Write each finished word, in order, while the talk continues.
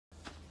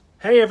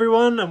Hey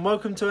everyone, and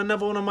welcome to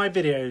another one of my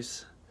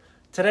videos.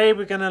 Today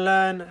we're going to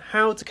learn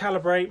how to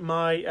calibrate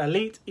my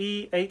Elite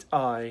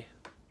E8i.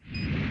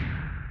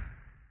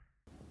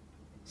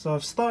 So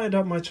I've started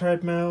up my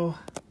treadmill.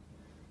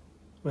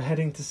 We're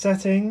heading to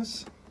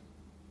settings,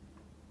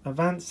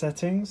 advanced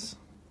settings,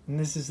 and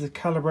this is the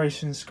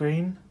calibration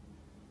screen.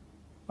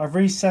 I've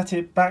reset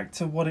it back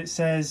to what it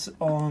says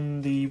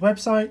on the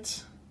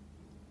website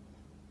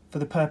for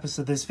the purpose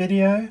of this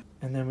video,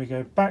 and then we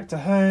go back to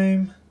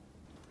home.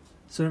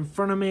 So in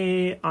front of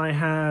me I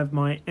have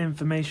my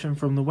information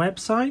from the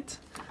website,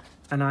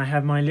 and I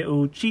have my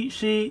little cheat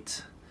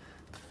sheet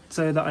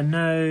so that I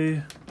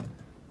know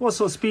what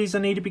sort of speeds I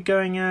need to be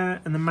going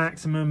at and the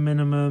maximum,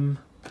 minimum,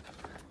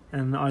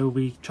 and I will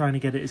be trying to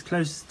get it as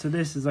close to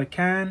this as I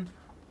can.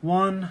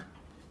 1,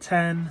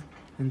 10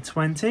 and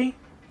 20.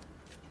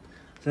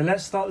 So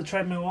let's start the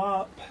treadmill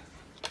up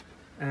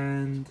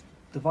and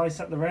device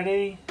at the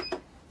ready.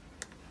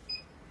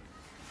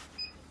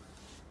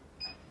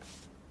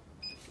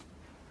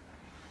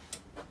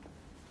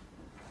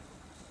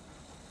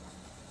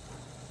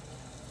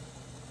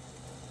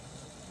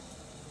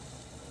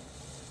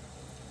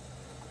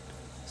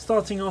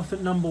 Starting off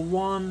at number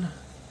 1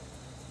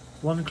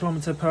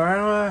 kilometer per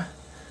hour.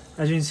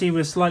 As you can see,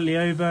 we're slightly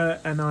over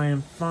and I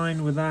am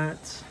fine with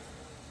that.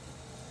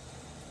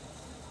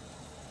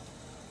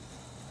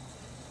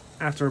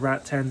 After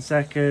about 10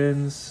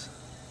 seconds,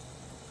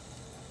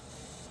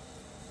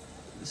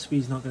 the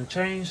speed's not going to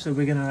change, so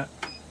we're going to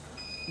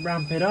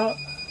ramp it up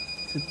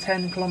to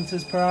 10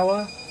 kilometers per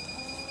hour.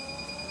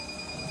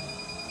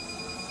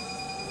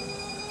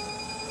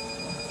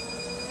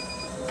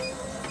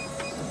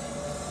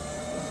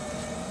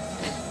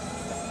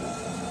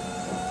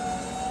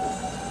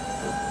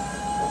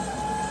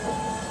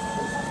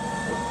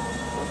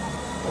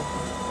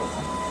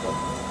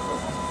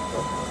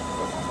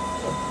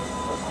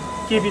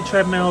 Give your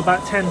treadmill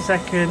about 10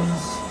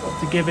 seconds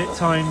to give it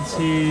time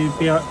to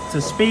be up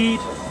to speed.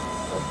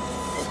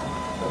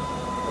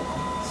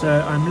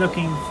 So I'm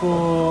looking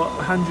for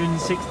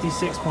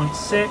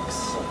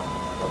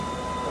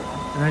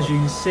 166.6, and as you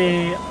can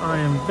see I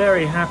am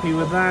very happy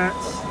with that.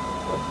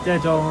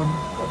 Dead on.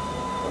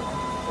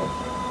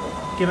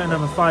 Give it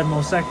another 5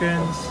 more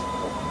seconds.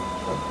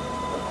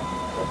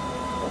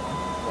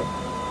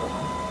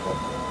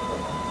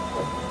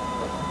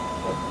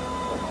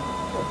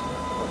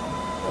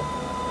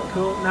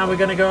 Cool, now we're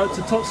going to go up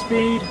to top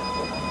speed,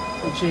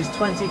 which is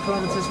 20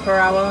 kilometers per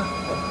hour.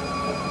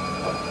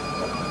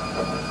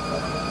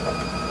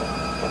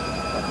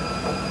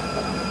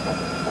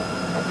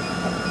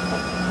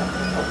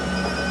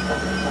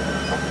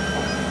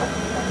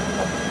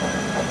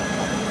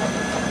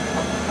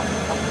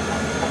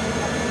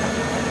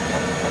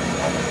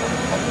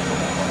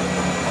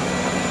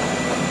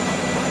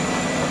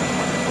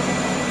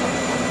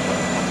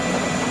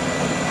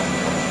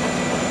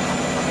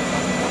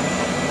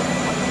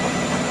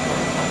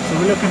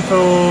 We're looking for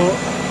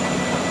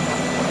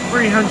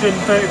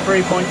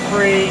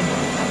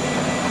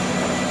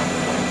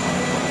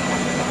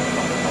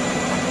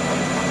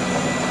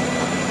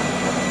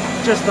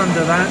 333.3. Just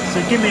under that,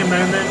 so give me a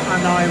moment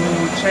and I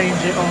will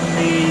change it on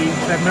the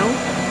treadmill.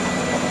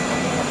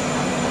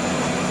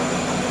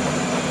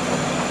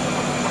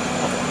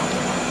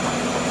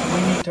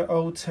 We need to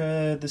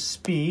alter the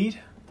speed,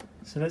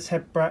 so let's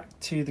head back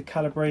to the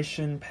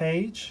calibration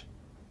page.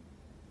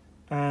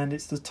 And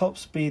it's the top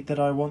speed that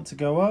I want to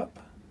go up,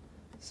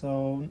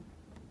 so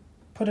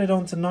put it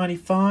on to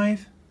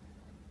 95,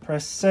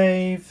 press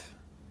save,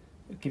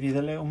 it'll give you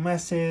the little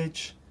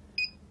message,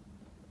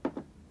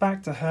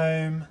 back to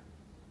home,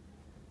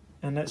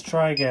 and let's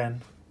try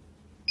again.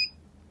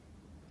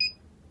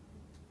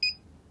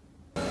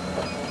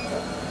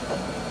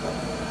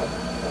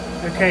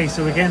 Okay,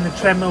 so we're getting the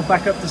treadmill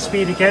back up to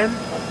speed again,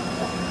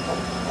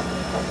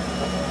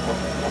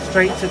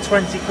 straight to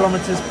 20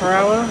 kilometers per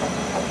hour.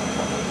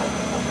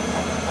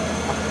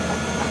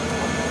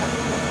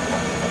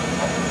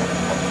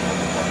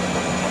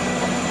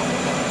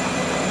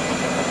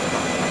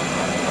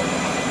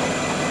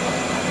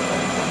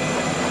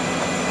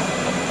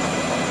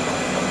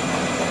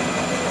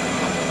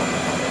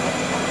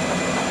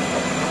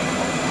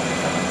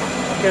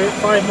 Give it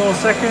 5 more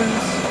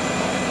seconds.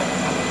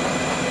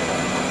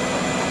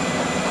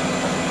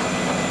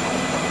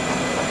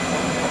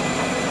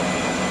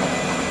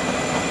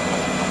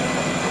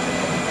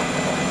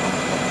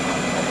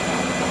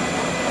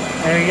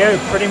 There you go,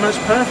 pretty much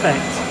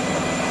perfect.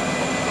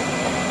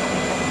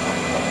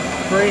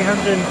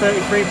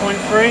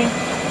 333.3,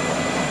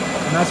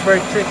 and that's where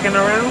it's ticking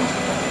around.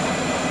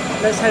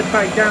 Let's head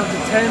back down to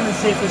 10 and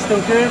see if we're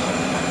still good.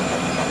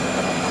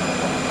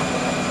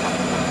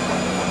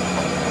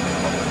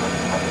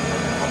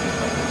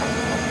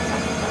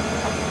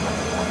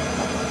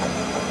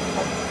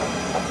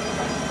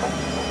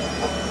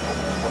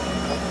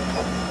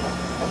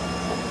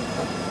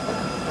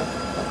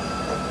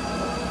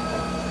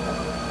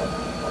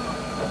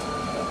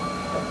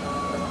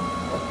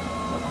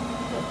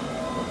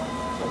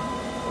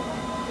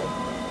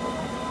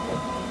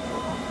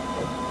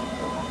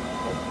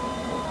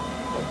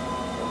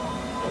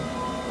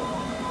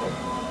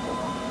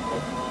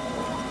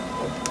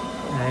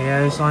 There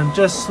you go, so I'm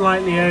just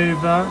slightly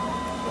over,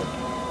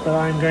 but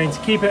I'm going to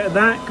keep it at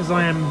that because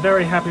I am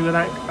very happy with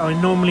that. I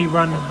normally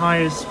run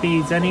higher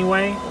speeds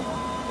anyway.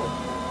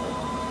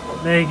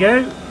 There you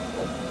go.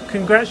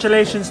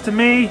 Congratulations to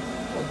me.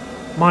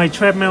 My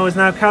treadmill is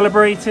now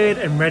calibrated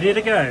and ready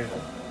to go.